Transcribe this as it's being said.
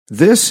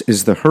This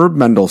is the Herb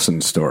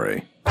Mendelsohn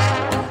Story.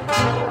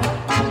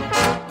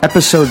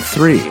 Episode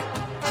 3,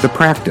 The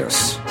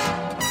Practice.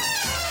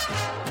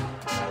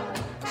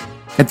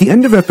 At the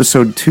end of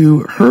Episode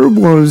 2, Herb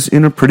was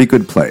in a pretty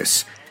good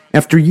place.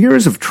 After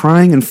years of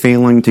trying and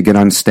failing to get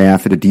on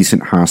staff at a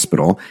decent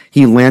hospital,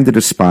 he landed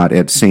a spot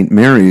at St.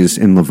 Mary's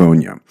in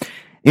Livonia.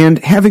 And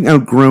having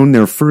outgrown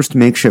their first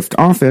makeshift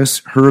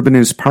office, Herb and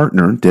his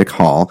partner, Dick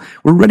Hall,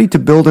 were ready to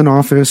build an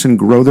office and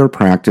grow their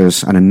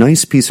practice on a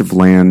nice piece of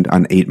land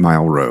on 8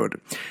 Mile Road.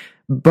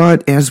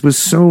 But as was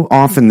so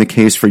often the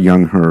case for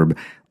young Herb,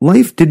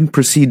 life didn't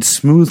proceed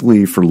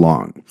smoothly for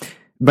long.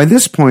 By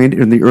this point,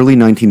 in the early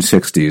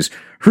 1960s,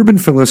 Herb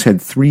and Phyllis had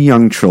 3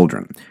 young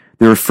children.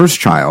 Their first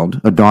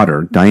child, a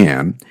daughter,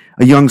 Diane,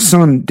 a young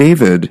son,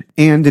 David,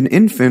 and an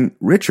infant,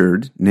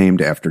 Richard,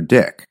 named after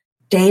Dick.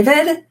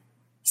 David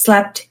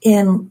slept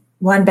in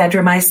one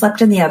bedroom, I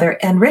slept in the other,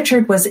 and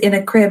Richard was in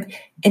a crib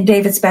in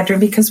David's bedroom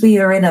because we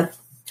are in a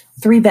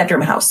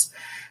 3-bedroom house.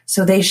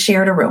 So they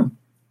shared a room.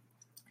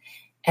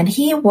 And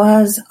he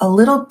was a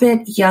little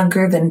bit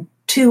younger than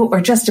 2 or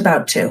just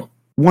about 2.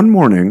 One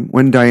morning,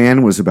 when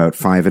Diane was about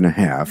 5 and a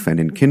half and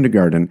in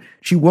kindergarten,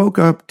 she woke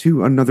up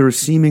to another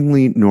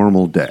seemingly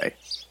normal day.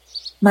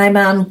 My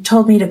mom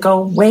told me to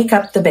go wake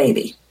up the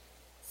baby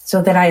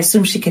so that I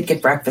assumed she could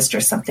get breakfast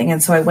or something.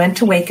 And so I went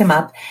to wake him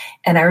up,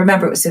 and I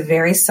remember it was a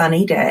very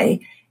sunny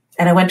day,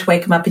 and I went to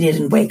wake him up and he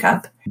didn't wake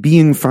up.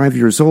 Being 5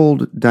 years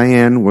old,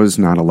 Diane was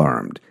not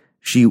alarmed.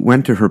 She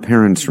went to her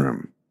parents'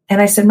 room.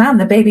 And I said, Mom,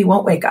 the baby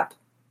won't wake up.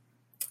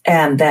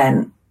 And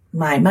then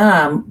my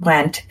mom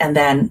went, and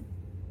then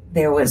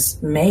there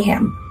was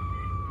mayhem.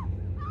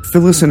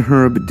 Phyllis and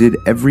Herb did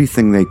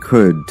everything they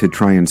could to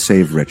try and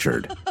save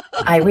Richard.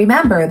 I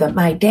remember that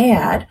my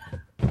dad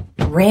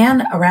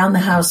ran around the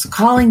house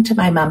calling to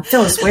my mom,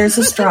 Phyllis, where's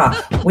the straw?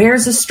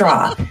 Where's the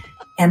straw?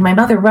 And my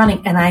mother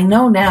running, and I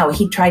know now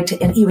he was trying to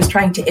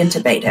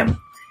intubate him,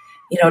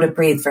 to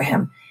breathe for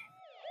him.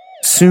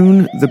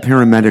 Soon the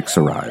paramedics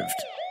arrived.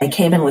 They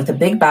came in with a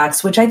big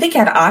box, which I think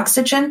had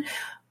oxygen,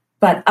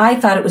 but I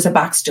thought it was a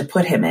box to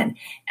put him in.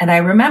 And I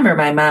remember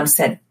my mom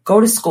said, go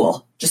to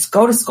school, just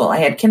go to school. I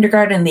had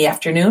kindergarten in the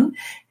afternoon,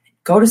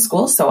 go to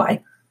school. So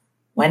I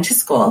went to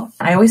school.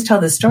 I always tell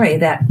the story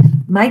that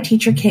my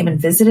teacher came and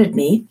visited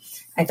me.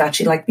 I thought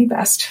she liked me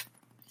best.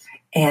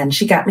 And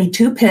she got me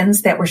 2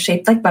 pins that were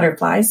shaped like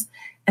butterflies.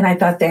 And I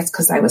thought that's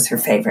because I was her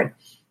favorite.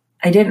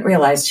 I didn't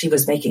realize she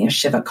was making a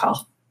Shiva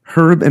call.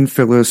 Herb and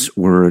Phyllis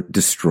were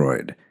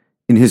destroyed.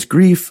 In his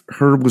grief,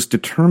 Herb was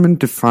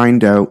determined to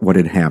find out what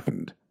had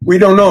happened. We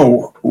don't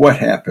know what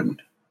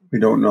happened. We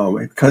don't know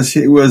because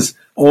it was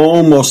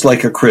almost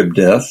like a crib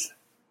death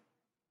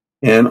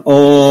and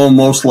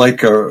almost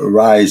like a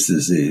Reye's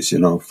disease,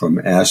 from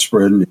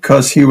aspirin,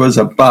 because he was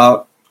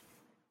about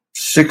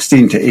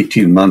 16 to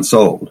 18 months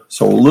old.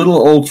 So a little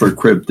old for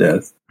crib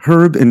death.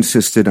 Herb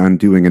insisted on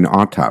doing an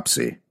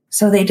autopsy.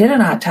 So they did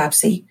an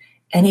autopsy,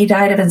 and he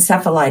died of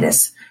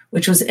encephalitis,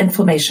 which was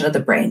inflammation of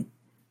the brain.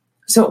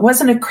 So it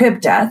wasn't a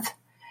crib death.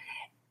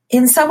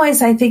 In some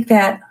ways, I think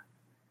that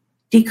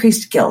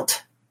decreased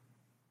guilt.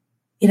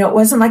 It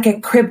wasn't like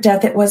a crib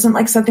death. It wasn't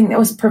like something that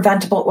was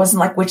preventable. It wasn't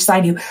like which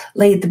side you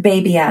laid the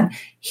baby on.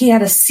 He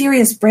had a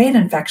serious brain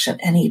infection,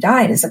 and he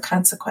died as a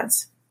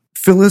consequence.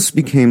 Phyllis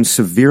became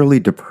severely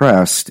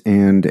depressed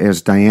and,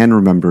 as Diane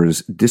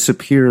remembers,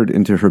 disappeared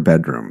into her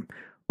bedroom.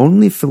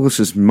 Only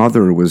Phyllis's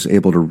mother was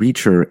able to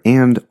reach her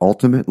and,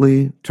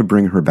 ultimately, to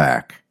bring her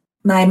back.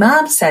 My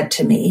mom said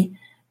to me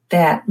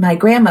that my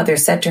grandmother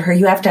said to her,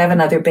 you have to have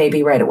another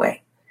baby right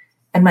away.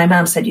 And my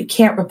mom said, you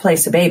can't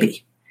replace a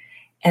baby.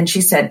 And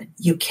she said,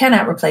 you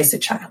cannot replace a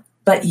child,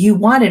 but you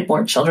wanted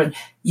more children.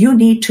 You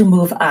need to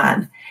move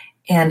on.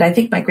 And I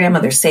think my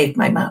grandmother saved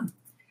my mom.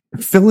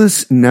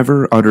 Phyllis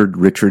never uttered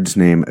Richard's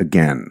name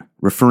again,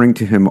 referring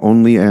to him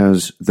only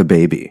as the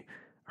baby.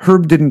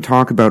 Herb didn't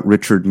talk about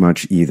Richard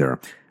much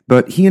either,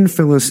 but he and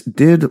Phyllis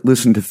did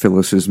listen to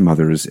Phyllis's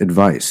mother's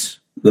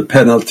advice. The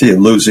penalty of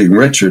losing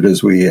Richard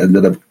is we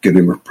ended up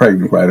getting her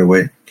pregnant right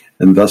away,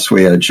 and thus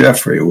we had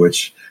Jeffrey,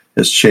 which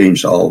has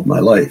changed all of my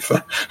life.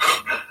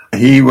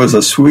 He was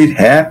a sweet,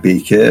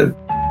 happy kid.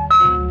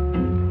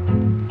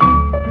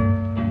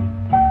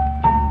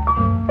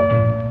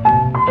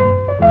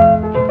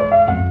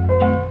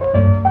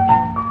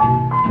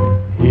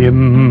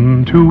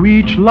 Into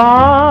each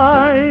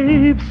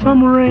life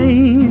some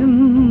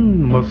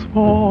rain must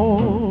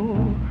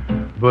fall,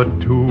 but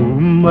too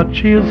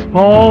much is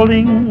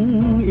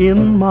falling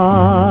in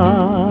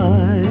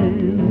mine.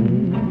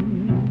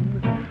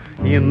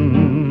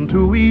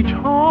 Into each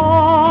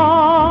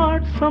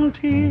heart some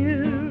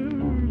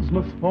tears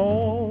must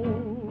fall.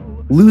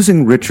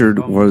 Losing Richard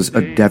was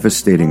a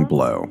devastating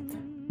blow,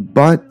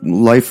 but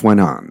life went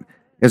on.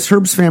 As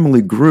Herb's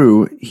family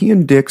grew, he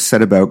and Dick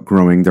set about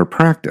growing their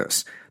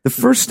practice. The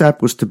first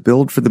step was to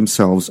build for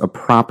themselves a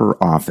proper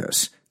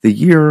office. The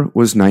year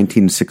was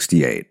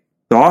 1968.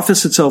 The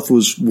office itself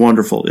was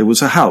wonderful. It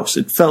was a house.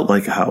 It felt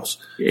like a house.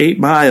 8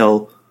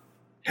 Mile,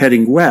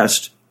 heading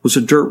west, was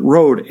a dirt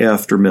road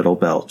after Middle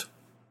Belt.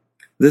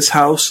 This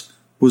house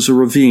was a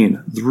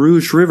ravine. The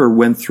Rouge River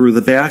went through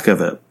the back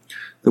of it.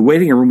 The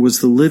waiting room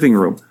was the living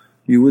room.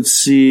 You would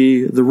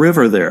see the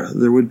river there.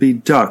 There would be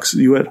ducks.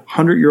 You had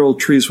 100-year-old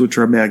trees, which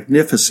are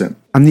magnificent.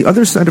 On the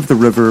other side of the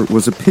river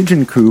was a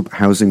pigeon coop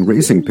housing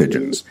racing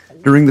pigeons.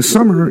 During the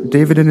summer,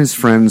 David and his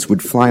friends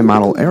would fly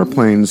model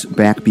airplanes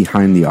back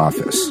behind the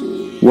office.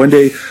 One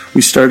day,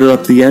 we started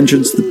up the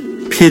engines.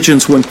 The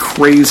pigeons went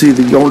crazy.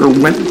 The owner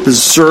went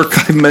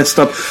berserk. I messed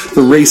up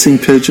the racing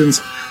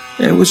pigeons.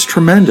 It was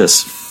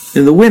tremendous.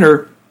 In the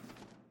winter,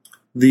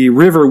 the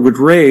river would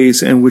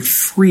raise and would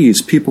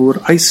freeze. People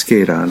would ice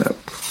skate on it.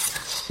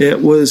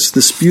 It was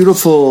this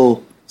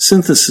beautiful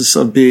synthesis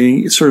of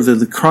being sort of in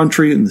the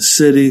country and the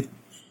city.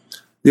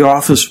 The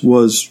office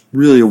was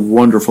really a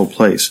wonderful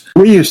place.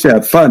 We used to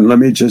have fun, let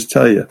me just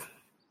tell you.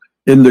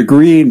 In the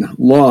green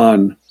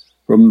lawn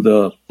from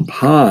the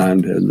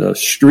pond and the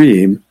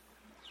stream,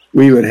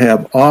 we would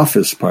have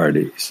office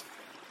parties.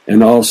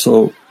 And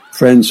also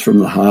friends from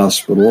the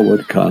hospital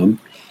would come.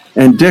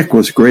 And Dick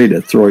was great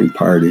at throwing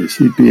parties.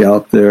 He'd be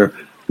out there,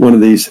 one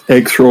of these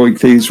egg-throwing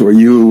things where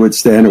you would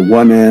stand at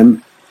one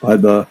end by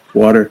the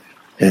water,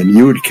 and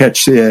you would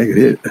catch the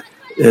egg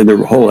and the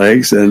whole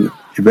eggs, and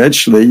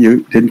eventually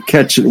you didn't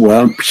catch it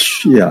well.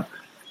 Yeah.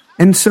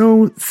 And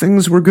so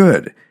things were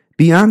good.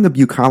 Beyond the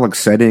bucolic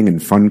setting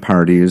and fun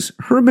parties,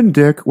 Herb and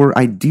Dick were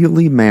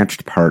ideally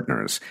matched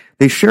partners.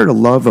 They shared a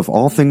love of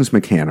all things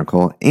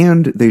mechanical,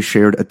 and they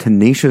shared a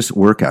tenacious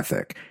work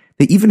ethic.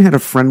 They even had a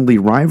friendly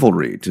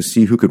rivalry to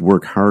see who could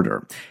work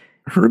harder.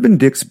 Herb and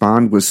Dick's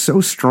bond was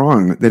so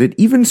strong that it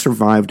even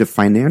survived a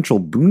financial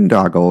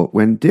boondoggle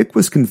when Dick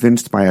was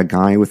convinced by a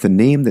guy with a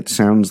name that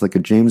sounds like a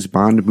James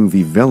Bond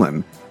movie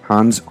villain,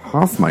 Hans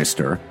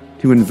Hofmeister,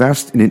 to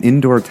invest in an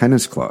indoor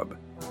tennis club.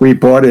 We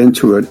bought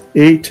into an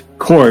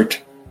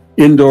 8-court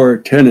indoor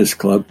tennis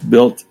club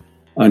built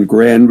on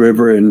Grand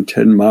River and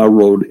 10 Mile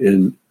Road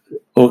in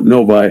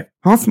Novi.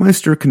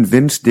 Hofmeister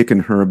convinced Dick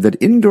and Herb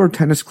that indoor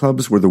tennis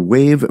clubs were the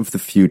wave of the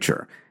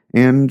future,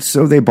 and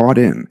so they bought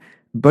in.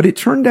 But it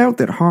turned out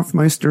that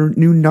Hofmeister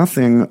knew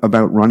nothing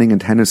about running a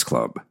tennis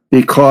club.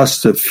 The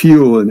cost of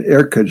fuel and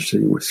air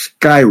conditioning was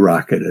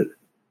skyrocketed.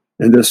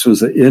 And this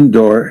was an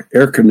indoor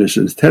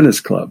air-conditioned tennis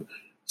club.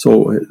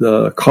 So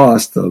the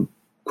cost of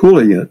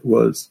cooling it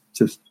was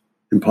just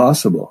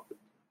impossible.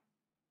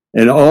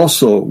 And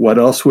also, what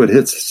else would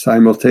hit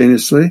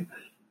simultaneously?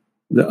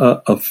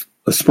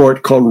 A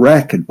sport called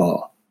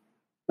racquetball.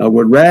 Now,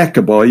 with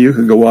racquetball, you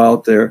could go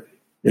out there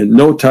in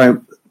no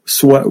time,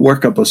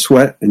 work up a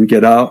sweat and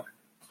get out,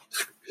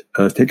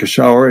 take a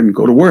shower and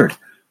go to work.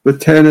 But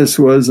tennis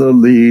was a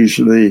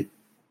leisurely,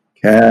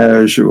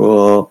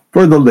 casual,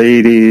 for the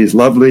ladies,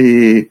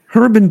 lovely.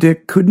 Herb and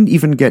Dick couldn't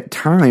even get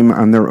time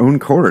on their own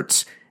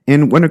courts,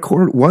 and when a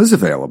court was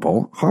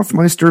available,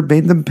 Hofmeister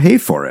made them pay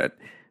for it.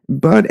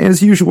 But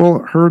as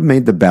usual, Herb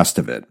made the best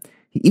of it.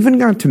 He even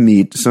got to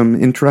meet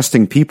some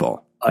interesting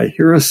people. I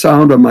hear a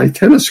sound on my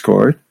tennis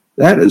court.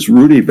 That is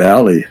Rudy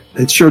Valley.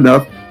 And sure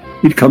enough,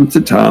 he'd come to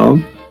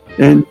town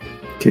and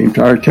came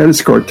to our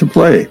tennis court to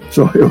play.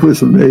 So it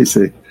was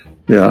amazing.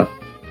 Yeah.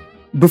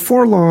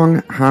 Before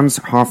long, Hans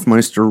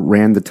Hofmeister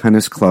ran the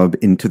tennis club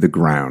into the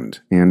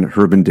ground, and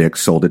Herb and Dick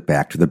sold it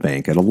back to the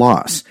bank at a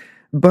loss.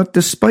 But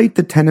despite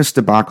the tennis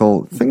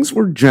debacle, things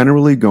were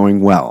generally going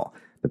well.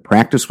 The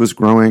practice was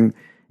growing,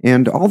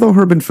 and although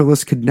Herb and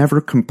Phyllis could never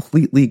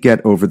completely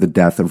get over the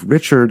death of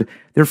Richard,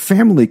 their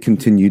family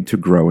continued to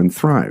grow and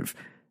thrive.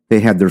 They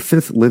had their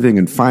 5th living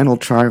and final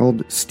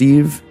child,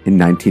 Steve, in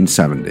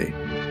 1970.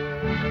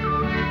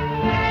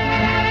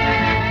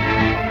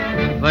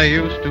 They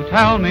used to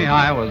tell me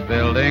I was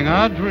building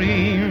a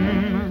dream,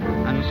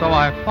 and so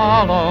I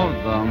followed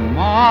the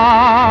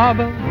mob.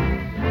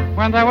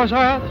 When there was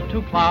earth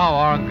to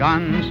plow or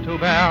guns to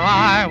bear,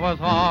 I was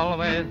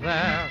always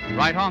there,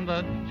 right on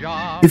the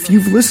job. If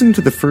you've listened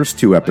to the first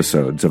 2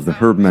 episodes of the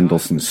Herb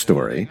Mendelsohn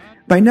story,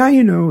 by now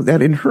you know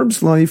that in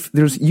Herb's life,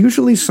 there's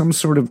usually some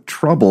sort of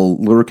trouble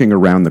lurking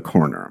around the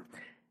corner.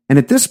 And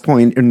at this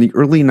point, in the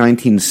early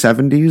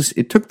 1970s,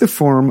 it took the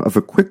form of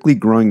a quickly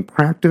growing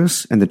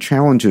practice and the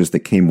challenges that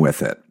came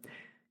with it.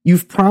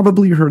 You've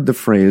probably heard the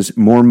phrase,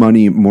 more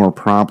money, more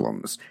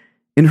problems.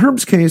 In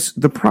Herb's case,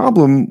 the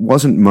problem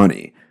wasn't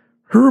money.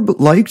 Herb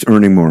liked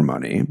earning more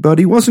money, but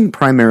he wasn't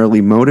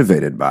primarily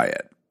motivated by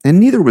it. And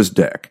neither was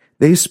Dick.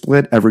 They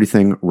split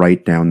everything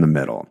right down the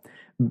middle.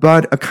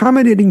 But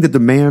accommodating the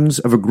demands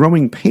of a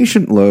growing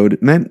patient load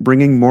meant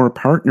bringing more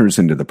partners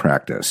into the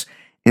practice.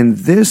 And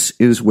this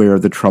is where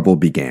the trouble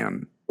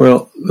began.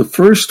 Well, the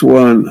first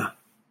one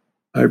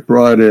I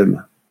brought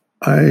in,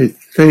 I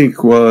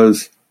think,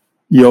 was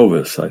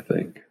Jovis, I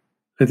think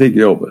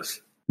Jovis.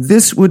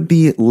 This would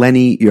be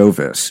Lenny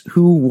Jovis,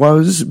 who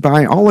was,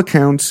 by all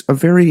accounts, a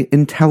very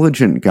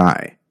intelligent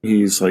guy.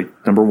 He's like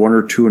number 1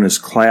 or 2 in his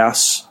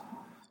class,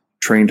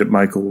 trained at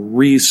Michael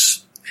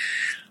Reese.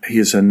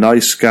 He's a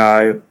nice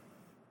guy.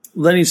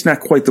 Lenny's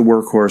not quite the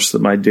workhorse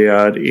that my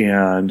dad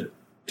and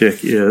Dick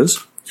is,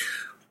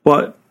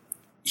 but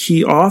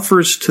he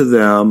offers to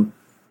them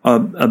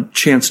a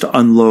chance to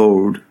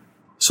unload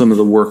some of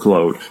the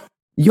workload.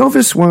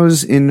 Jovis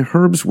was, in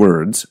Herb's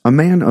words, a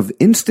man of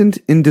instant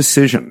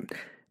indecision.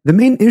 The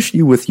main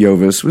issue with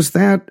Jovis was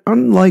that,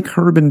 unlike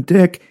Herb and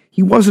Dick,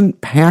 he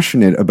wasn't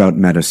passionate about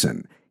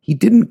medicine. He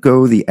didn't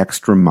go the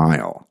extra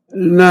mile.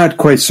 Not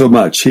quite so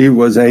much. He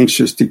was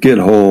anxious to get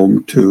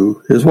home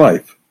to his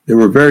wife. They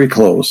were very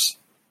close,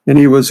 and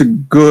he was a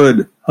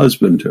good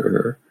husband to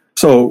her.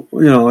 So,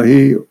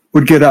 he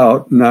would get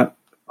out and not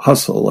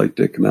hustle like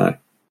Dick and I.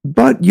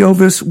 But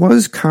Jovis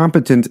was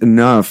competent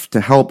enough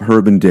to help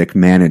Herb and Dick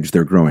manage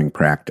their growing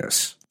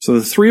practice. So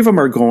the three of them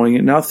are going,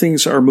 and now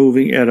things are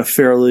moving at a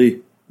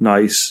fairly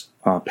nice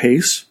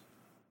pace.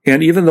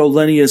 And even though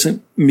Lenny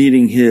isn't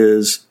meeting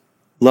his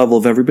level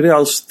of everybody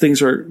else,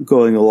 things are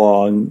going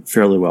along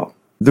fairly well.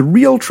 The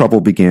real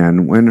trouble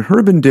began when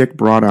Herb and Dick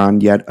brought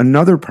on yet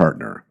another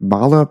partner,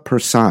 Bala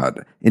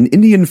Prasad, an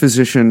Indian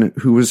physician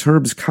who was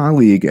Herb's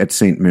colleague at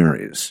St.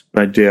 Mary's.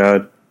 My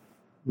dad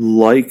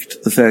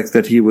liked the fact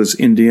that he was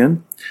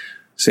Indian.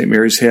 St.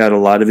 Mary's had a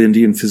lot of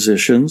Indian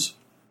physicians.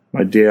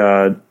 My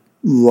dad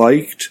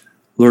liked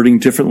learning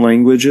different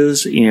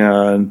languages,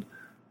 and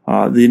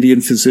the Indian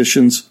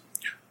physicians,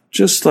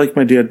 just like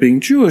my dad being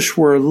Jewish,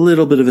 were a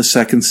little bit of a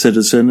second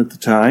citizen at the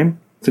time.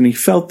 And he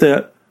felt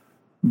that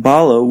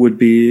Bala would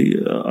be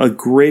a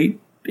great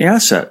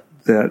asset,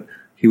 that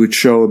he would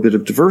show a bit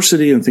of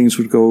diversity and things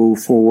would go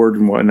forward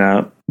and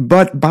whatnot.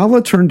 But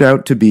Bala turned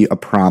out to be a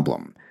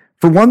problem.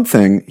 For one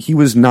thing, he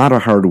was not a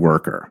hard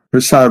worker.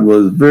 Prasad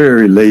was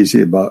very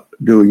lazy about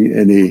doing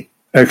any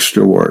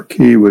extra work.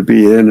 He would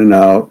be in and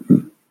out,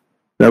 and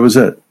that was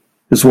it.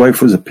 His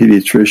wife was a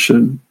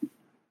pediatrician,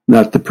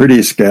 not the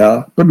prettiest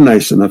gal, but a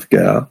nice enough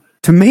gal.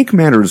 To make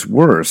matters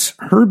worse,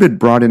 Herb had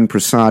brought in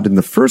Prasad in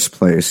the first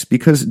place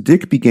because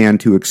Dick began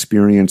to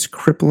experience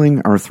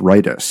crippling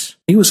arthritis.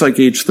 He was like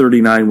age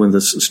 39 when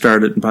this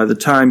started, and by the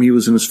time he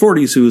was in his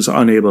 40s, he was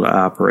unable to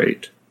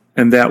operate.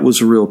 And that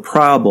was a real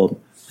problem,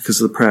 because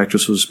the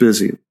practice was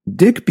busy.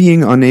 Dick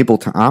being unable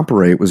to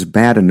operate was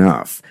bad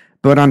enough,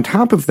 but on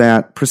top of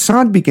that,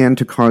 Prasad began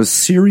to cause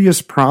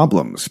serious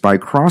problems by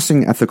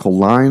crossing ethical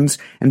lines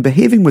and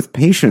behaving with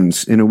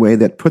patients in a way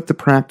that put the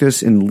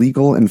practice in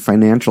legal and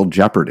financial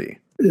jeopardy.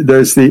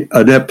 There's an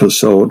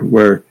episode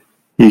where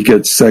he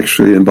gets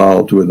sexually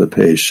involved with a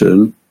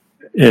patient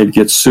and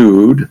gets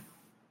sued,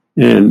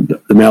 and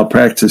the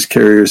malpractice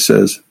carrier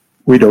says,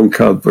 "We don't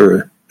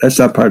cover, that's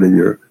not part of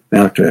your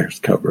malpractice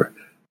cover."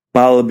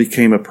 Bala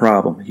became a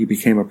problem. He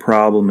became a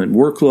problem in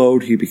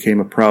workload. He became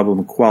a problem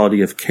in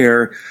quality of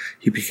care.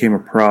 He became a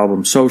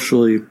problem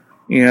socially.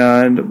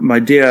 And my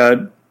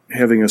dad,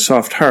 having a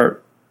soft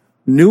heart,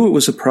 knew it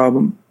was a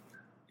problem.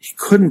 He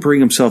couldn't bring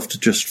himself to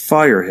just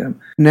fire him.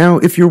 Now,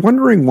 if you're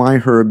wondering why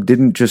Herb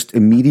didn't just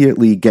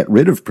immediately get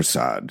rid of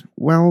Prasad,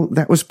 well,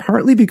 that was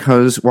partly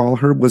because while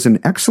Herb was an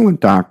excellent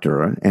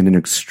doctor and an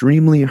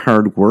extremely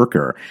hard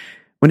worker,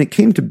 when it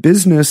came to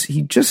business,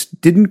 he just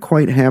didn't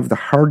quite have the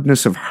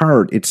hardness of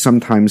heart it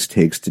sometimes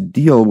takes to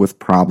deal with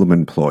problem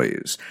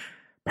employees.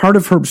 Part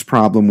of Herb's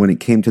problem when it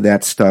came to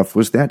that stuff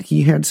was that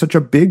he had such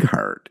a big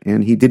heart,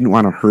 and he didn't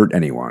want to hurt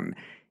anyone.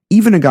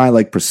 Even a guy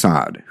like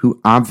Prasad, who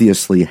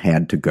obviously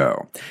had to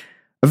go.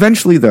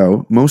 Eventually,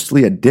 though,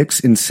 mostly at Dick's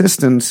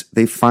insistence,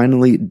 they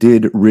finally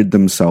did rid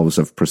themselves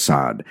of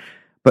Prasad.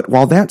 But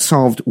while that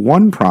solved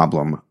one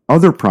problem,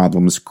 other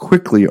problems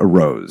quickly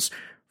arose.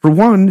 For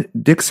one,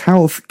 Dick's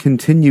health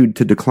continued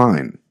to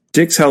decline.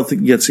 Dick's health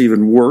gets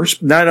even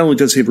worse. Not only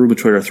does he have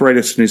rheumatoid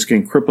arthritis and he's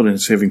getting crippled and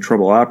he's having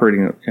trouble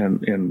operating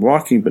and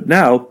walking, but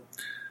now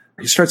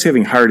he starts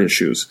having heart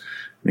issues.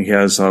 And he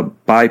has a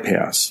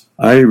bypass.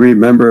 I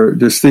remember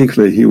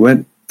distinctly, he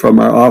went from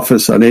our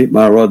office on 8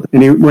 Mile Road,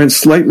 and he went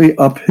slightly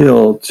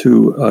uphill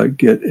to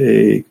get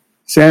a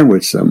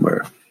sandwich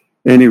somewhere.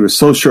 And he was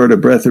so short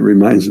of breath, it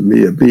reminds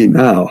me of me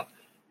now.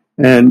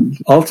 And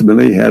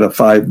ultimately had a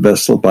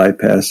 5-vessel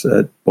bypass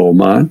at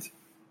Beaumont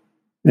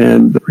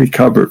and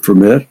recovered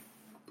from it.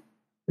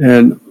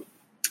 And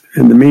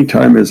in the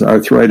meantime, his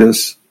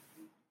arthritis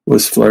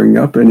was flaring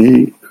up, and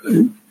he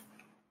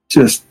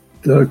just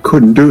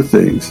couldn't do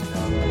things.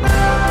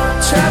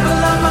 Trouble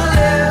on my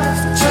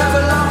left,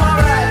 trouble on my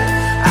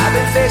right. I've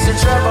been facing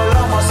trouble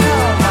almost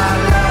all my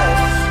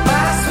life.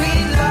 My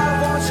sweet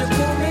love, won't you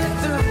pull me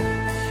through?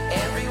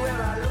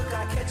 Everywhere I look,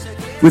 I catch a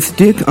glimpse. With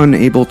Dick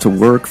unable to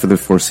work for the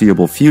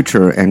foreseeable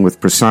future and with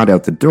Prasad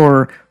out the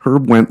door,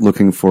 Herb went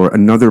looking for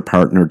another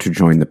partner to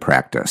join the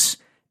practice.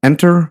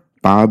 Enter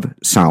Bob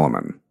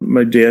Solomon.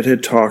 My dad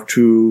had talked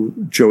to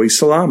Joey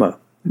Salama.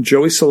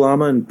 Joey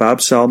Salama and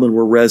Bob Solomon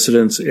were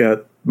residents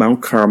at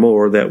Mount Carmel,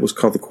 or that was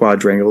called the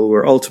Quadrangle,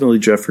 where ultimately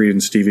Jeffrey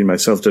and Stevie and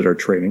myself did our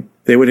training.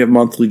 They would have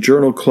monthly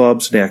journal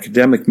clubs and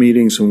academic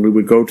meetings, and we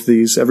would go to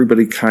these.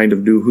 Everybody kind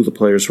of knew who the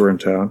players were in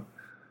town.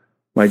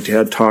 My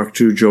dad talked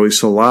to Joey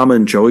Salama,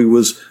 and Joey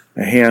was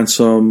a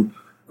handsome,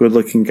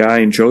 good-looking guy,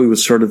 and Joey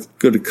was sort of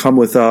going to come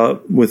with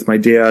my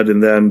dad,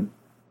 and then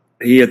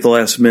he, at the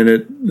last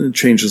minute,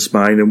 changed his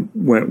mind and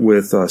went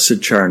with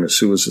Sid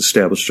Charnas, who was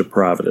established at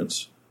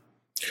Providence.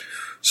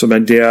 So my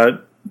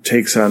dad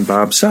takes on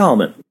Bob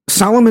Solomon.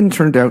 Solomon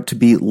turned out to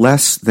be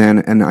less than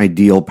an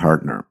ideal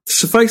partner.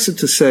 Suffice it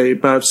to say,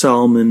 Bob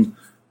Solomon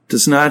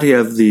does not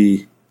have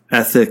the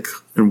ethic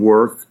and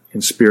work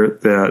and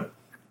spirit that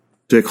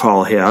Dick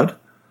Hall had.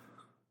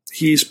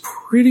 He's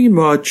pretty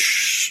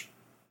much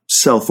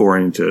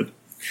self-oriented.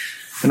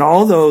 And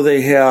although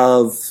they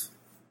have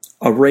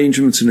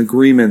arrangements and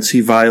agreements,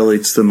 he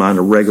violates them on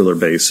a regular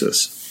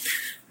basis.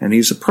 And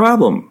he's a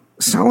problem.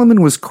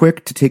 Solomon was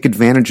quick to take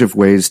advantage of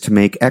ways to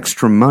make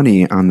extra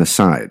money on the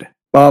side.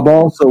 Bob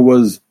also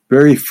was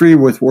very free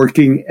with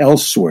working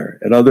elsewhere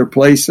at other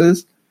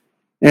places,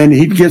 and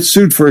he'd get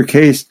sued for a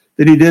case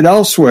that he did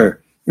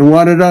elsewhere and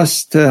wanted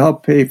us to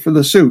help pay for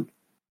the suit.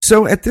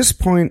 So at this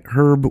point,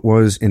 Herb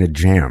was in a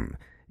jam.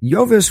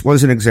 Jovis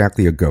wasn't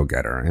exactly a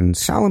go-getter, and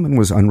Solomon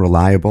was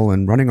unreliable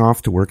and running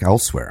off to work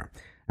elsewhere.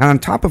 And on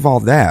top of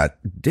all that,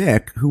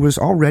 Dick, who was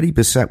already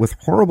beset with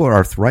horrible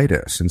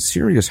arthritis and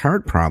serious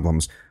heart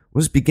problems,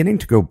 was beginning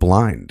to go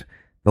blind.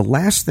 The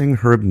last thing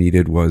Herb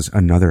needed was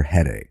another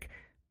headache.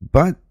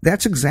 But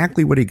that's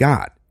exactly what he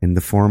got, in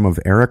the form of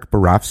Eric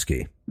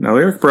Borofsky. Now,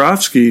 Eric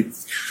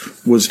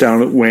Borofsky was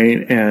down at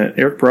Wayne, and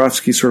Eric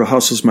Borofsky sort of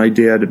hustles my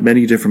dad at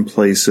many different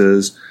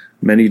places,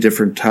 many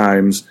different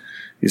times.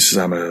 He says,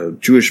 I'm a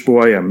Jewish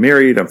boy, I'm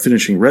married, I'm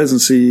finishing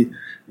residency.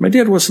 My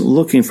dad wasn't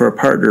looking for a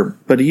partner,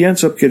 but he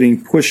ends up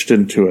getting pushed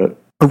into it.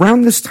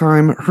 Around this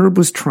time, Herb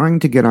was trying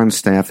to get on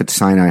staff at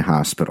Sinai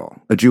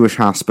Hospital, a Jewish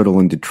hospital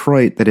in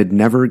Detroit that had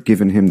never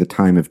given him the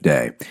time of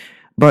day.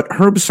 But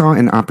Herb saw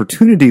an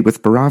opportunity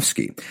with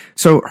Borofsky,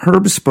 so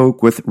Herb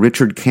spoke with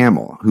Richard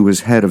Camel, who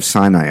was head of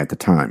Sinai at the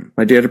time.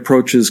 My dad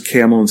approaches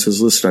Camel and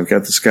says, listen, I've got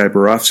this guy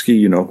Borofsky,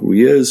 you know who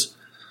he is.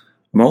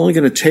 I'm only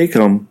going to take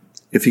him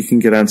if he can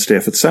get on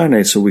staff at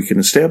Sinai so we can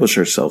establish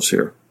ourselves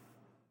here.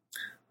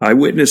 I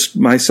witnessed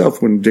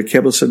myself when Dick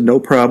Camel said, no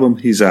problem,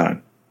 he's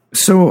on.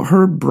 So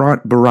Herb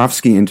brought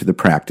Borofsky into the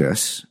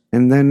practice,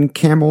 and then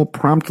Camel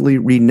promptly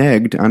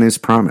reneged on his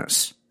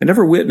promise. I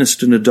never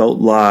witnessed an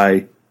adult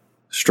lie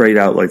straight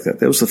out like that.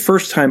 That was the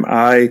first time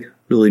I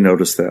really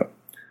noticed that.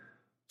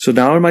 So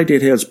now my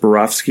dad has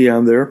Borofsky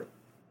on there.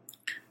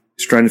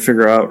 He's trying to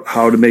figure out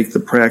how to make the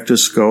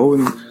practice go,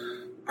 and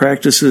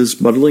practice is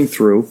muddling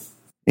through.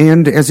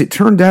 And as it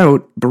turned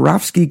out,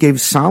 Borofsky gave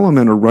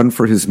Solomon a run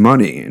for his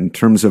money in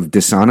terms of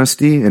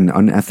dishonesty and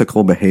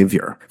unethical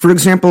behavior. For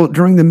example,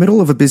 during the middle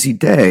of a busy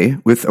day,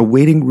 with a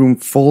waiting room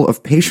full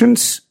of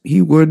patients,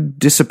 he would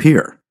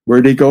disappear.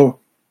 Where'd he go?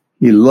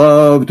 He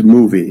loved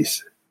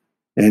movies.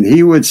 And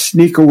he would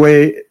sneak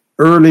away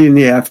early in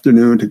the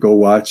afternoon to go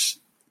watch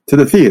to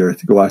the theater,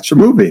 to go watch a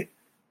movie.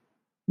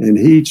 And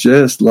he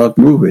just loved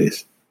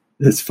movies.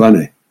 It's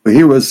funny.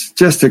 He was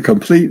just a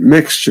complete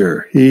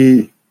mixture.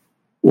 He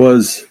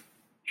was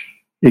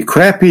a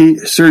crappy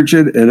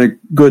surgeon and a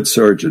good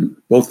surgeon,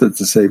 both at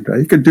the same time.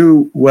 He could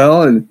do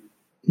well and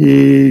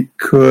he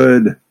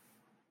could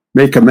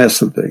make a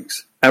mess of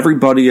things.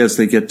 Everybody, as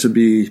they get to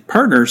be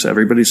partners,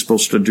 everybody's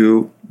supposed to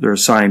do their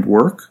assigned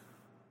work.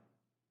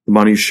 The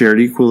money's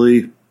shared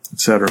equally,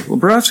 etc. Well,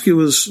 Borofsky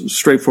was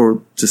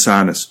straightforward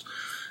dishonest.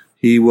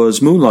 He was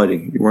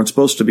moonlighting. You weren't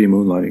supposed to be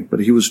moonlighting, but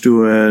he was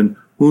doing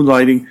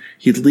moonlighting.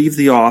 He'd leave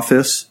the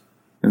office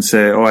and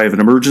say, oh, I have an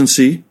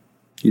emergency.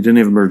 He didn't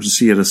have an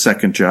emergency. He had a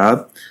second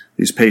job.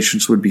 These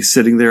patients would be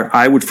sitting there.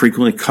 I would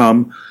frequently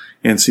come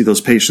and see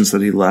those patients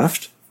that he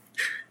left.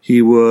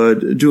 He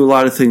would do a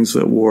lot of things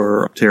that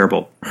were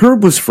terrible.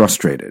 Herb was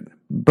frustrated.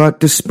 But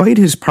despite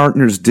his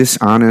partner's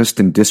dishonest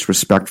and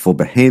disrespectful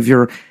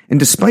behavior, and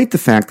despite the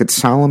fact that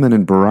Solomon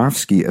and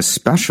Borofsky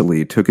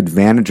especially took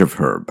advantage of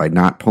Herb by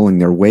not pulling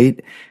their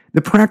weight,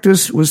 the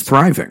practice was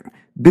thriving.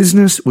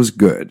 Business was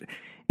good.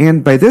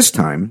 And by this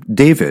time,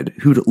 David,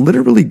 who'd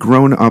literally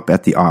grown up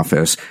at the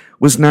office,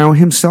 was now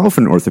himself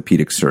an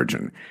orthopedic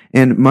surgeon,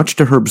 and much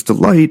to Herb's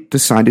delight,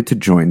 decided to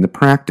join the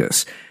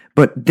practice.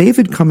 But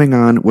David coming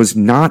on was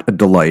not a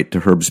delight to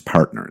Herb's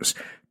partners.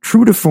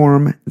 True to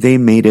form, they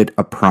made it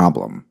a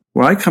problem.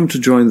 When I come to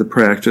join the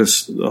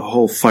practice, the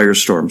whole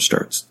firestorm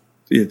starts.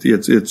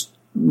 It's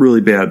really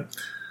bad.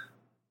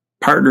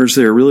 Partners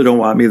there really don't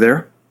want me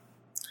there.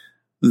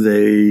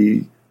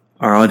 They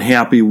are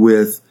unhappy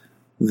with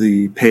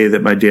the pay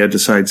that my dad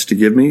decides to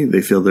give me.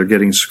 They feel they're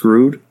getting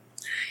screwed.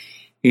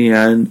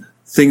 And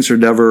things are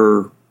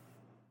never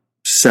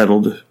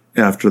settled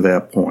after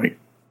that point.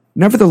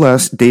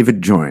 Nevertheless,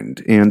 David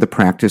joined, and the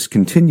practice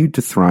continued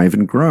to thrive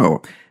and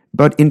grow.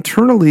 But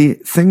internally,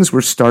 things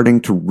were starting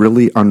to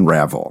really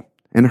unravel,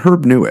 and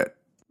Herb knew it.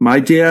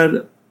 My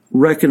dad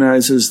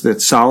recognizes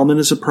that Solomon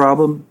is a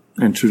problem,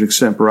 and to an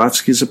extent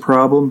Borofsky is a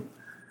problem,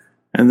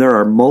 and there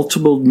are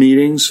multiple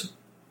meetings,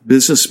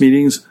 business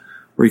meetings,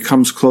 where he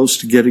comes close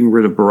to getting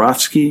rid of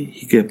Borofsky,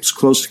 he gets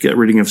close to getting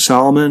rid of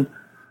Solomon.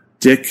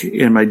 Dick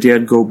and my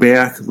dad go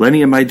back,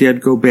 Lenny and my dad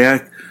go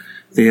back.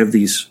 They have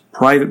these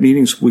private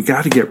meetings. We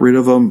got to get rid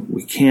of them.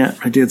 We can't.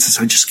 My dad says,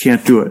 I just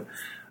can't do it.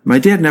 My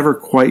dad never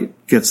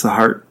quite gets the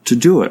heart to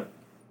do it.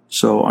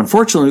 So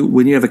unfortunately,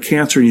 when you have a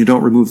cancer and you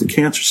don't remove the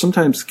cancer,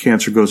 sometimes the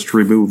cancer goes to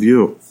remove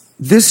you.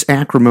 This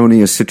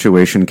acrimonious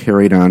situation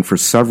carried on for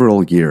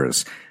several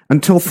years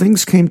until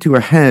things came to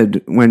a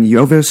head when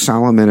Jovis,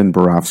 Salomon, and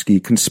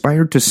Borofsky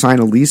conspired to sign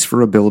a lease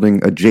for a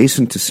building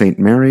adjacent to St.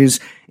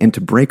 Mary's and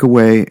to break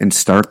away and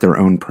start their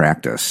own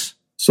practice.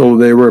 So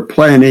they were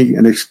planning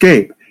an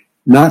escape,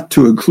 not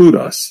to include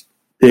us.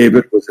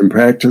 David was in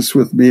practice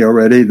with me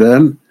already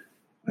then.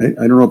 I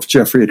don't know if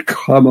Jeffrey had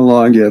come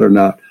along yet or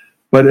not,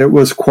 but it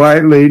was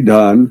quietly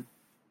done.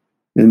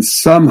 And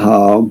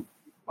somehow,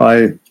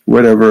 by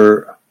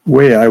whatever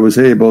way I was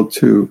able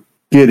to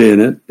get in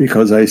it,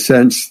 because I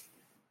sensed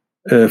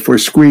if we're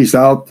squeezed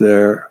out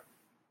there,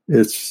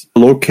 its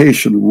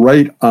location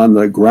right on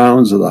the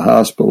grounds of the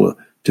hospital,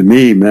 to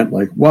me, meant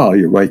like, wow,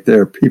 you're right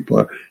there. People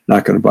are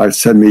not going to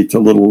send me to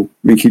a little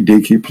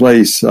rinky-dinky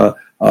place out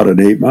at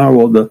 8 Mile.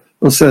 Well,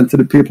 they'll send to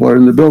the people who are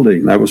in the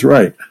building. And I was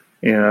right.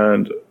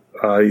 And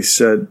I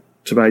said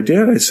to my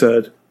dad, I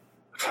said,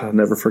 I'll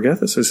never forget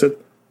this. I said,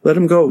 let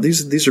them go.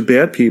 These are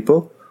bad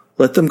people.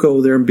 Let them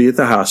go there and be at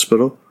the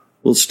hospital.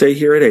 We'll stay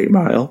here at 8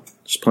 Mile.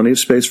 There's plenty of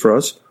space for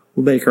us.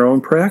 We'll make our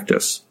own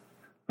practice.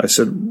 I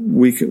said,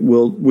 we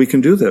can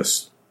do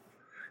this.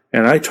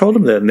 And I told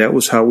him that, and that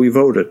was how we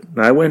voted.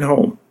 And I went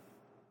home.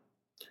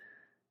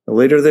 And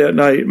later that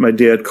night, my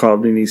dad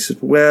called me, and he said,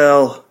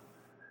 well,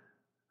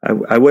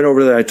 I went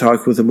over there, I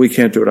talked with him, we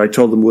can't do it. I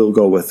told him we'll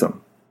go with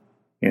them.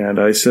 And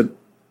I said,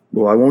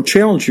 well, I won't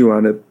challenge you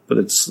on it, but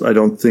I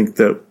don't think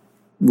that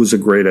was a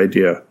great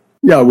idea.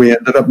 Yeah, we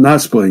ended up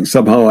not splitting.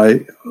 Somehow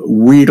I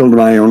wheedled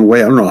my own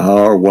way. I don't know how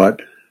or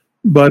what.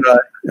 But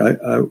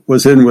I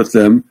was in with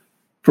them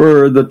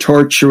for the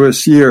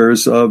tortuous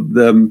years of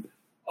them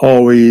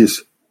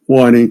always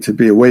wanting to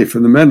be away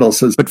from the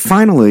Mendelssohns. But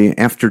finally,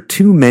 after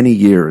too many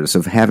years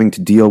of having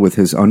to deal with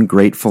his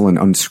ungrateful and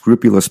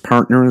unscrupulous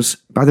partners,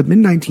 by the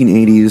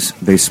mid-1980s,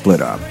 they split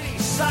up.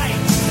 It's the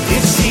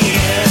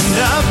end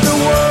of the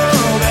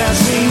world as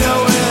we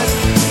know it.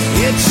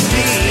 It's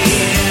the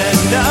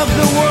end of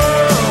the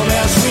world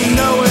as we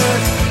know it.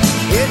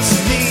 It's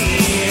the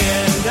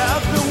end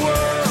of the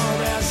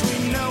world as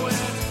we know it.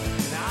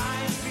 And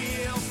I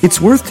feel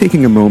It's worth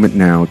taking a moment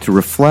now to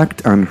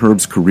reflect on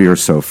Herb's career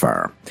so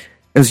far.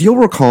 As you'll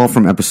recall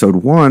from episode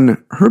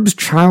 1, Herb's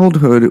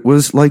childhood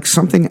was like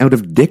something out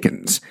of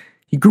Dickens.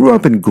 He grew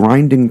up in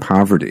grinding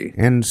poverty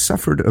and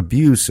suffered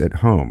abuse at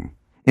home.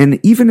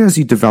 And even as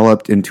he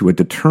developed into a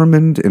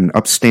determined and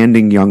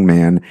upstanding young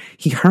man,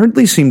 he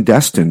hardly seemed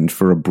destined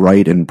for a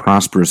bright and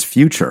prosperous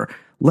future,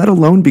 let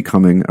alone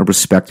becoming a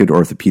respected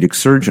orthopedic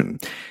surgeon.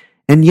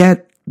 And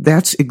yet,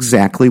 that's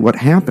exactly what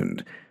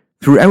happened.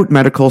 Throughout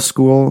medical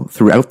school,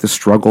 throughout the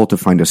struggle to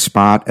find a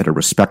spot at a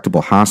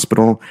respectable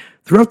hospital,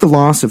 throughout the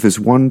loss of his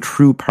one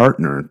true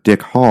partner,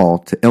 Dick Hall,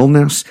 to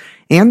illness,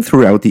 and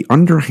throughout the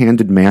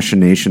underhanded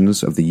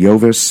machinations of the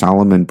Jovis,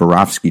 Salomon,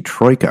 Borofsky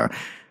troika,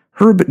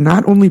 Herb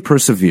not only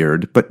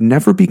persevered, but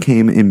never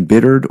became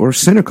embittered or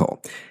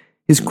cynical.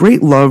 His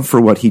great love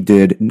for what he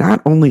did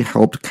not only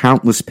helped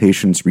countless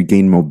patients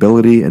regain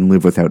mobility and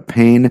live without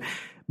pain,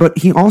 but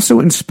he also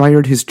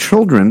inspired his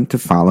children to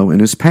follow in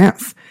his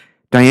path.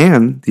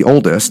 Diane, the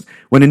oldest,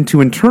 went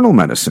into internal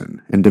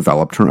medicine and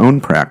developed her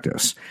own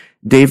practice.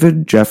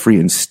 David, Jeffrey,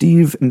 and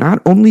Steve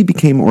not only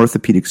became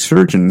orthopedic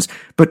surgeons,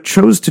 but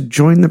chose to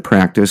join the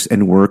practice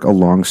and work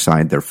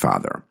alongside their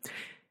father.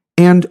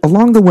 And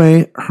along the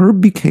way, Herb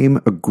became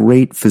a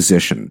great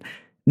physician.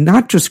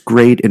 Not just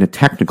great in a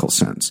technical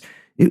sense.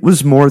 It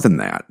was more than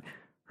that.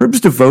 Herb's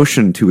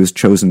devotion to his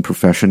chosen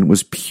profession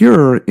was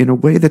pure in a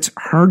way that's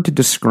hard to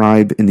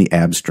describe in the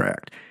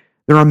abstract.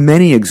 There are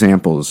many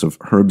examples of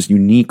Herb's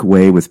unique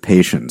way with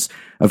patients,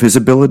 of his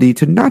ability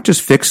to not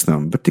just fix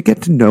them, but to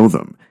get to know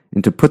them,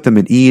 and to put them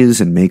at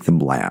ease and make them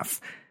laugh.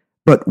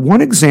 But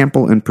one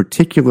example in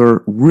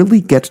particular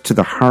really gets to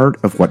the heart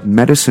of what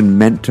medicine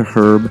meant to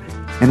Herb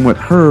and what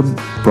Herb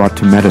brought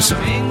to medicine.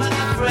 Ring with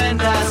a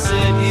friend, I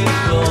said you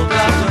called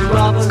Dr.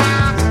 Robert.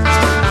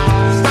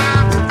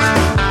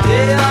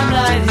 Day or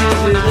night,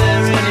 he'll be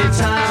there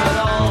anytime at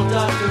all,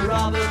 Dr.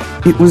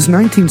 Robert. It was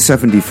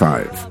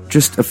 1975,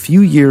 just a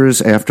few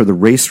years after the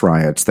race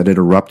riots that had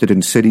erupted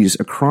in cities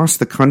across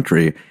the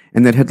country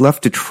and that had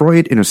left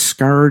Detroit in a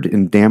scarred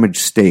and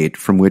damaged state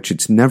from which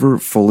it's never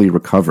fully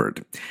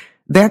recovered.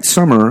 That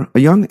summer, a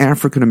young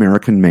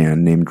African-American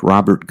man named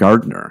Robert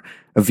Gardner,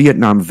 a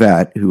Vietnam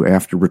vet who,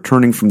 after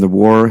returning from the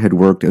war, had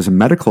worked as a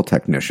medical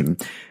technician,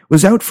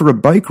 was out for a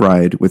bike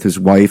ride with his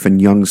wife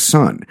and young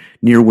son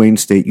near Wayne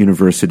State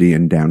University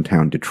in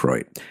downtown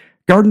Detroit.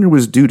 Gardner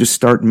was due to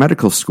start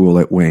medical school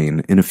at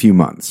Wayne in a few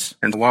months.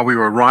 And while we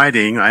were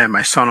riding, I had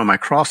my son on the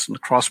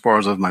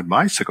crossbars of my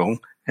bicycle,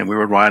 and we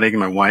were riding, and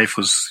my wife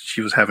was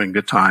having a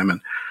good time.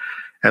 And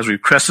as we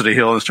crested a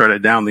hill and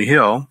started down the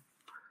hill,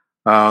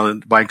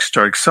 the bike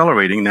started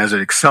accelerating. And as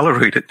it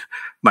accelerated,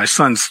 my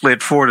son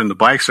slid forward in the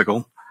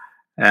bicycle,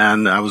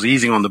 and I was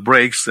easing on the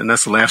brakes, and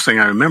that's the last thing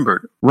I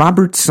remembered.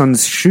 Robert's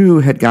son's shoe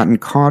had gotten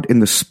caught in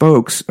the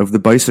spokes of the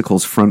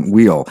bicycle's front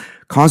wheel,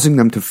 causing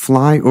them to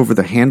fly over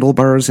the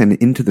handlebars and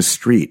into the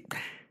street.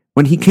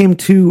 When he came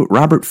to,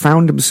 Robert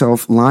found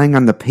himself lying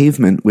on the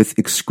pavement with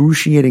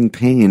excruciating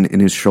pain in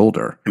his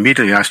shoulder.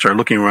 Immediately, I started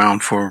looking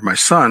around for my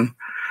son,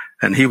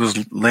 and he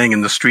was laying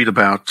in the street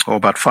about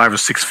 5 or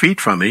 6 feet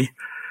from me.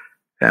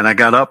 And I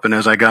got up, and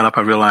as I got up,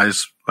 I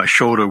realized my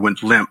shoulder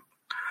went limp,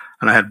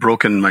 and I had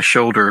broken my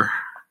shoulder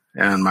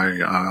and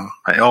my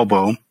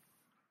elbow,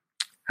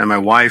 and my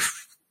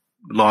wife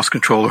lost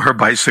control of her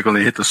bicycle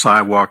and hit the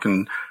sidewalk,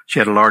 and she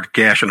had a large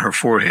gash on her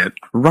forehead.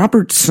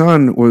 Robert's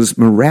son was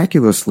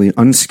miraculously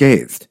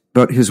unscathed,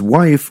 but his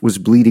wife was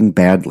bleeding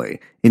badly,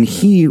 and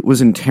he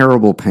was in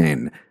terrible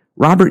pain.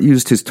 Robert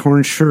used his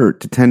torn shirt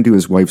to tend to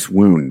his wife's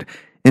wound,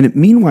 and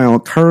meanwhile,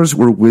 cars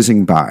were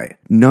whizzing by,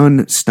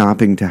 none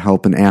stopping to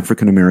help an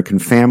African-American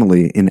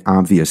family in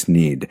obvious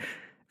need.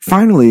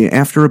 Finally,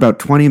 after about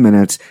 20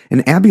 minutes,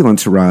 an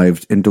ambulance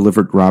arrived and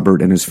delivered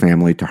Robert and his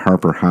family to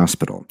Harper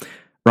Hospital.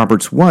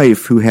 Robert's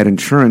wife, who had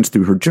insurance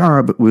through her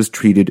job, was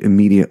treated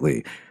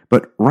immediately,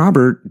 but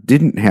Robert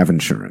didn't have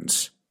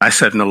insurance. I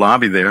sat in the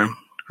lobby there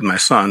with my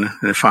son, and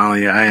then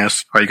finally I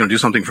asked, "Are you going to do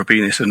something for Pete?"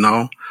 And they said,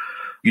 "No,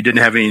 you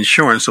didn't have any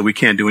insurance, so we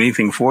can't do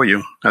anything for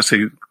you." I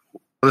said,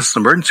 "This is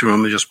an emergency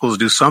room. You're supposed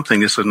to do something."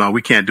 They said, "No,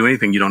 we can't do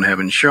anything. You don't have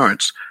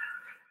insurance."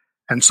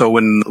 And so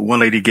when one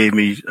lady gave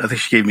me, I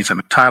think she gave me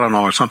some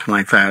Tylenol or something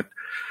like that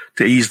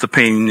to ease the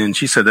pain, and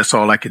she said, "That's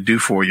all I could do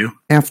for you."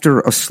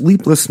 After a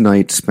sleepless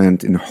night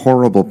spent in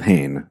horrible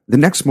pain, the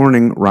next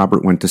morning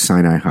Robert went to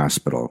Sinai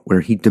Hospital,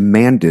 where he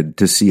demanded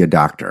to see a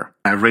doctor.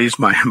 I raised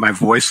my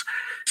voice,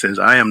 says,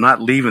 "I am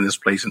not leaving this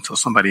place until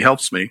somebody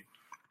helps me."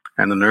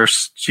 And the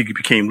nurse, she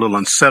became a little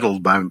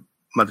unsettled by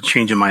the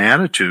change in my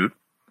attitude.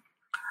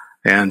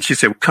 And she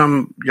said,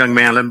 "Come, young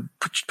man, let me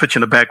put you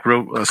in the back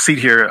row, seat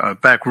here,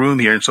 back room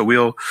here. And so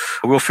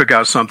we'll figure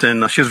out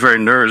something." She was very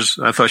nervous.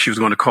 I thought she was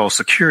going to call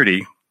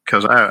security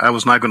because I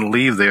was not going to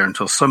leave there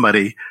until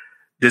somebody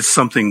did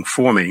something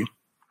for me.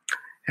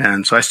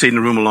 And so I stayed in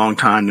the room a long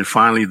time. And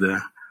finally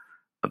the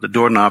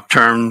doorknob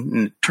turned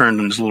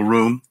in this little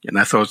room, and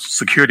I thought it was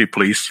security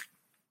police.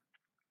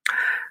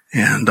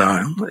 And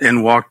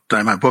in walked,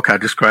 in my book, I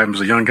described him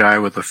as a young guy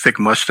with a thick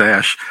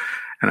mustache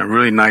and a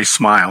really nice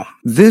smile.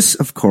 This,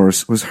 of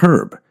course, was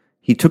Herb.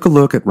 He took a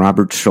look at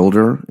Robert's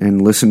shoulder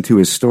and listened to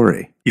his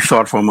story. He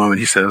thought for a moment.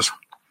 He says,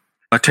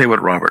 "I'll tell you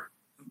what, Robert,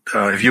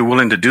 if you're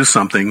willing to do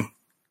something,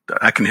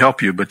 I can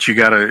help you, but you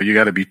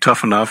gotta be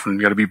tough enough and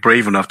you gotta be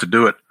brave enough to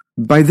do it."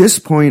 By this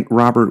point,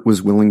 Robert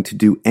was willing to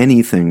do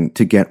anything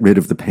to get rid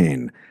of the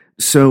pain.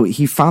 So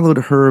he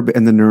followed Herb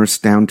and the nurse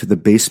down to the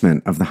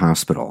basement of the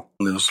hospital.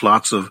 There's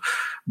lots of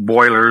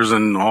boilers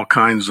and all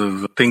kinds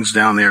of things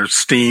down there,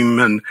 steam,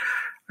 and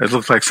it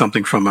looked like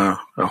something from a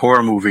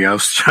horror movie. I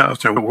was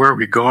thinking, where are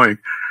we going?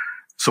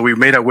 So we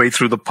made our way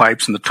through the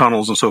pipes and the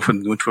tunnels and so forth,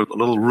 and went to a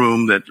little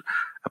room that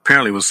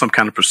apparently was some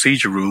kind of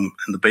procedure room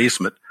in the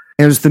basement.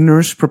 As the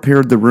nurse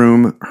prepared the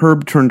room,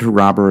 Herb turned to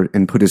Robert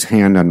and put his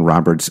hand on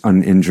Robert's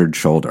uninjured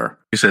shoulder.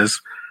 He says,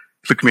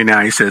 look at me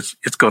now, he says,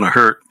 "It's going to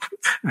hurt."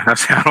 And I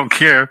said, "I don't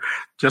care,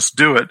 just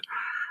do it."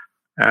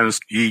 And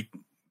he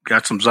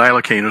got some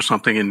xylocaine or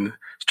something and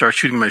started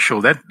shooting my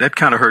shoulder. That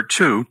kind of hurt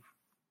too.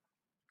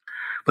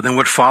 But then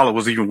what followed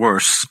was even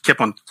worse. He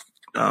kept on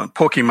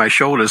poking my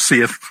shoulder to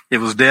see if it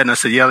was dead. And I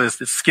said, "Yeah,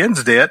 the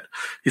skin's dead."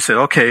 He said,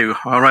 "Okay,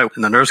 all right."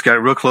 And the nurse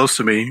got real close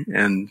to me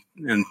and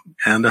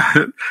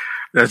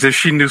as if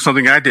she knew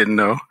something I didn't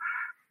know.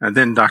 And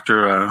then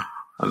Dr.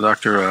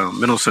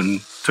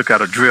 Mendelson took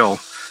out a drill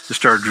and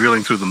started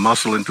drilling through the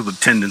muscle, into the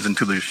tendons,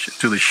 into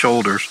the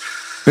shoulders.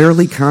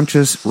 Barely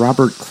conscious,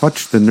 Robert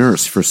clutched the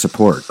nurse for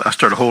support. I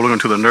started holding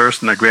onto the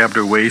nurse, and I grabbed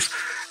her waist,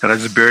 and I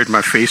just buried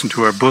my face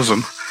into her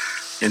bosom.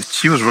 And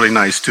she was really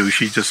nice too.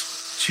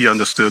 She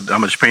understood how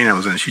much pain I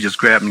was in. She just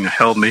grabbed me and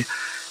held me.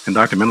 And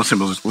Dr. Mendelson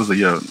was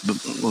the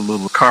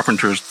little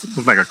carpenter's,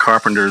 looked like a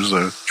carpenter's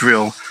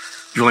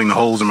drilling the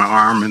holes in my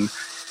arm. And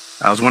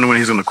I was wondering when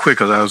he was going to quit,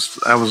 because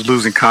I was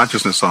losing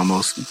consciousness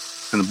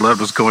almost, and the blood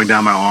was going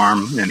down my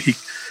arm. And he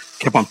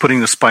kept on putting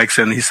the spikes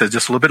in. He said,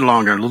 "Just a little bit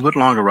longer,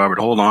 Robert.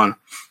 Hold on."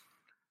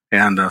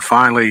 And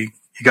finally,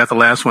 he got the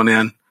last one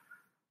in,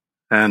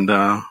 and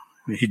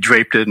he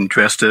draped it and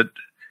dressed it.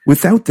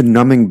 Without the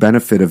numbing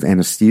benefit of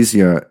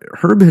anesthesia,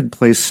 Herb had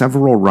placed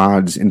several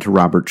rods into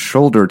Robert's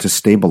shoulder to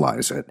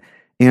stabilize it,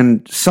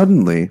 and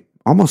suddenly,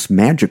 almost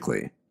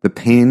magically, the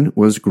pain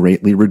was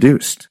greatly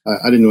reduced.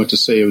 I didn't know what to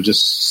say. It was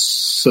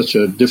just such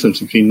a difference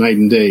between night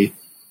and day.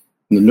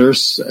 And the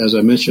nurse, as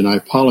I mentioned, I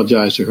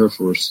apologized to her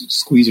for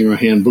squeezing her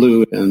hand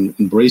blue and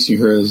embracing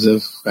her as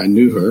if I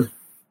knew her,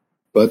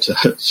 but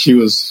she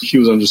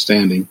was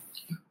understanding.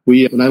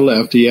 When I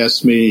left, he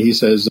asked me, he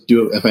says,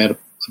 if I had a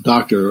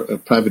doctor, a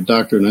private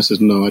doctor, and I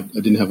said, no, I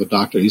didn't have a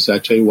doctor. He said, "I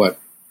tell you what,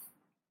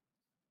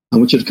 I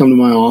want you to come to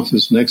my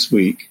office next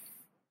week,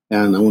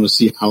 and I want to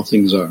see how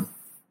things are."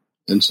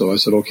 And so I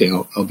said, "Okay,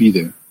 I'll be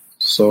there."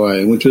 So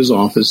I went to his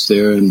office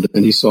there, and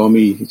he saw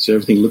me. He said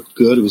everything looked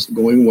good. It was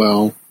going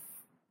well.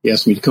 He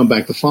asked me to come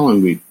back the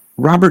following week.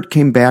 Robert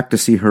came back to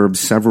see Herb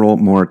several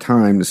more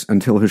times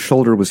until his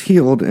shoulder was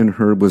healed and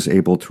Herb was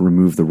able to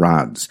remove the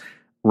rods.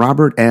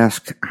 Robert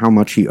asked how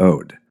much he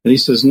owed. And he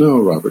says,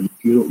 "No, Robert,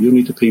 you don't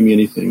need to pay me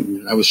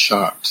anything." I was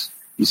shocked.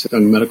 He said,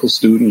 "I'm a medical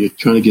student. You're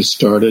trying to get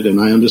started, and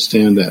I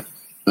understand that.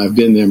 I've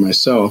been there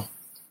myself.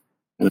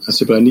 And I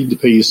said, but I need to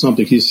pay you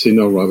something. He said,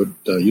 no, Robert,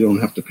 you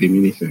don't have to pay me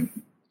anything.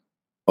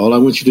 All I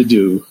want you to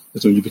do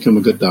is when you become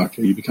a good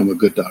doctor, you become a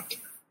good doctor.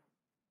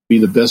 Be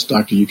the best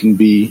doctor you can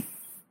be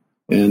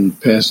and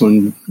pass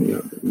on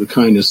the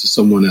kindness to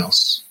someone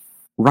else.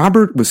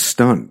 Robert was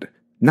stunned.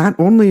 Not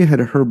only had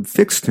Herb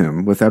fixed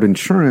him without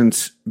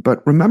insurance,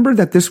 but remember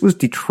that this was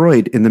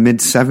Detroit in the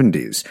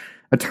mid-'70s,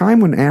 a time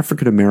when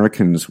African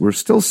Americans were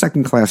still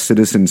second-class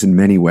citizens in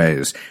many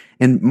ways,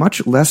 and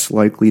much less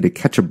likely to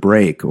catch a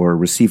break or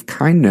receive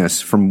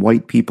kindness from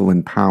white people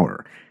in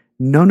power.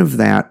 None of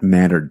that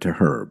mattered to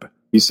Herb.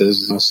 He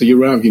says, I'll see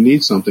you around. If you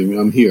need something,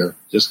 I'm here.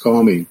 Just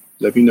call me.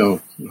 Let me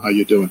know how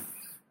you're doing.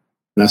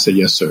 And I said,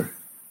 yes, sir.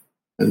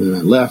 And then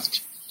I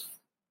left.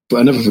 But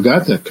I never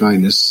forgot that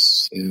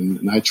kindness,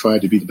 and I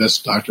tried to be the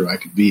best doctor I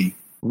could be.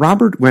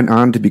 Robert went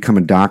on to become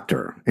a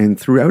doctor, and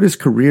throughout his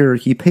career,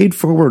 he paid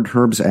forward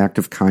Herb's act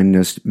of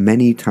kindness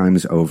many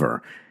times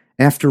over.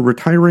 After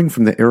retiring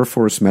from the Air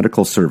Force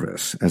Medical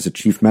Service as a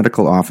chief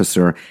medical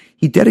officer,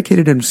 he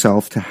dedicated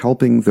himself to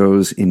helping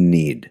those in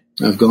need.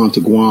 I've gone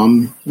to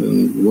Guam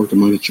and worked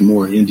among the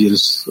Chamorro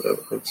Indians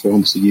for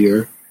almost a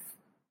year.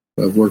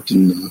 I've worked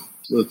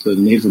with the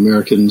Native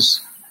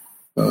Americans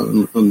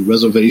on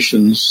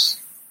reservations.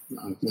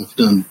 I've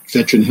done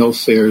veteran health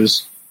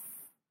fairs.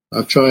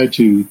 I've tried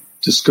to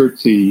skirt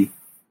the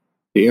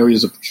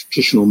areas of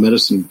traditional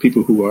medicine,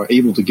 people who are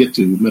able to get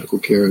to medical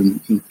care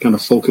and kind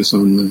of focus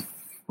on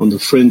the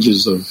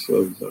fringes of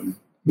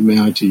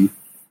humanity,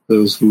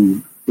 those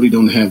who really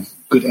don't have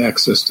good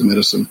access to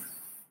medicine.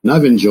 And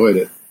I've enjoyed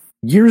it.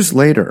 Years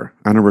later,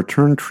 on a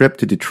return trip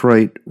to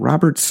Detroit,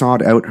 Robert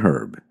sought out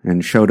Herb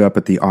and showed up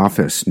at the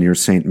office near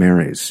St.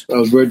 Mary's. I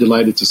was very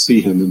delighted to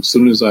see him. And as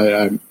soon as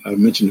I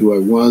mentioned who I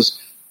was,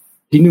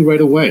 he knew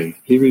right away.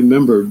 He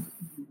remembered,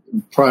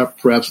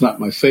 perhaps not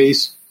my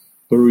face,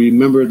 but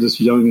remembered this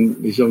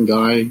young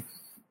guy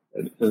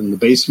in the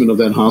basement of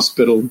that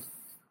hospital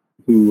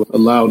who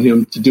allowed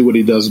him to do what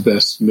he does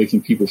best,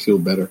 making people feel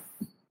better.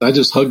 I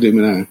just hugged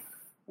him and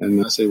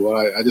I said, well,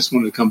 I just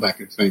wanted to come back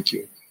and thank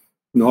you.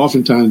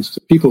 Oftentimes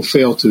people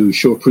fail to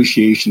show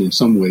appreciation in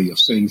some way of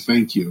saying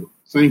thank you.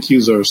 Thank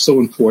yous are so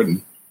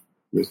important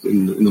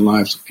in the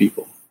lives of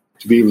people.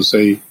 To be able to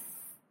say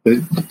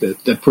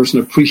that person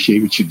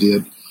appreciate what you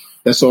did,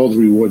 that's all the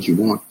reward you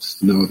want,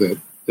 to know that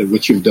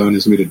what you've done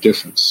has made a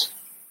difference.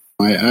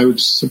 I would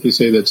simply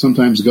say that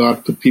sometimes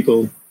God put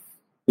people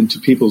into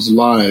people's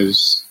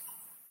lives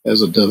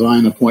as a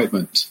divine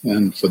appointment.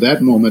 And for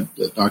that moment,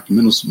 Dr.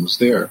 Mendelsohn was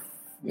there.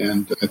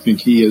 And I think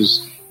he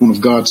is one of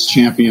God's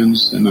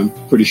champions, and I'm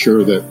pretty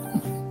sure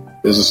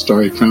that there's a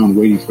starry crown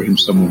waiting for him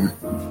somewhere.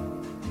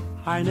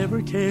 I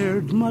never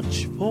cared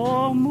much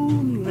for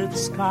moonlit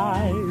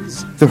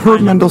skies. The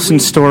Herb Mendelsohn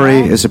Story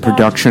is a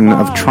production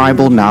of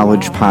Tribal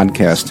Knowledge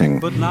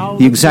Podcasting.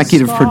 The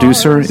executive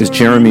producer is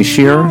Jeremy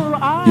Shear.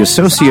 The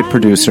associate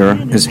producer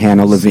is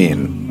Hannah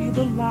Levine.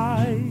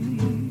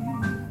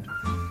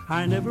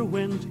 I never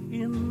went